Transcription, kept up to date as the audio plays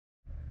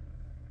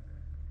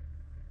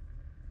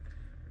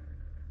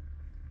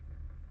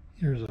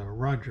Here's a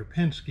Roger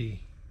Penske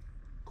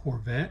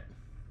Corvette.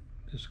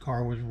 This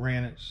car was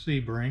ran at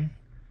Sebring.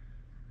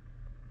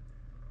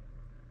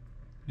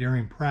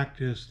 During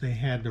practice, they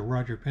had the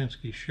Roger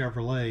Penske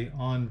Chevrolet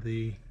on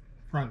the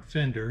front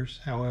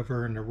fenders.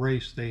 However, in the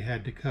race, they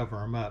had to cover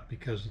them up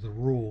because of the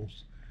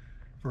rules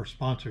for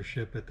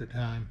sponsorship at the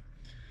time.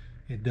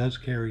 It does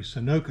carry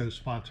Sunoco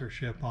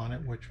sponsorship on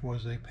it, which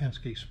was a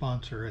Penske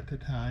sponsor at the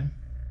time.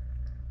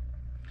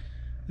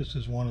 This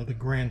is one of the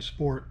Grand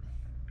Sport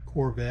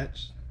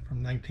Corvettes from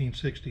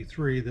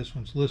 1963. This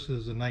one's listed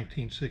as a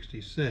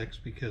 1966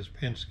 because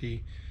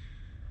Penske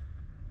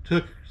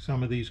took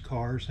some of these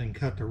cars and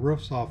cut the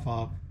roofs off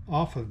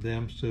of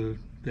them so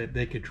that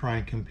they could try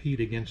and compete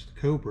against the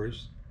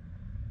Cobras.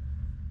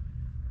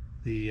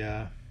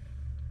 The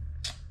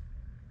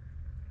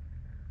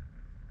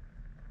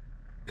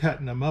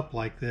cutting them up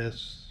like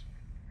this,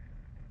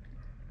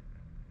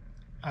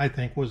 I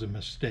think, was a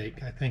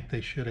mistake. I think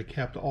they should have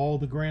kept all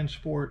the Grand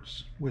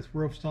Sports with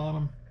roofs on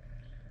them.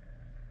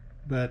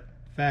 But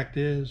fact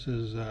is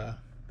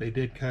they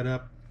did cut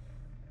up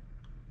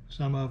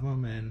some of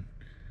them, and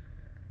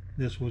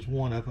this was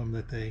one of them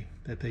that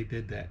they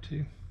did that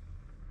to.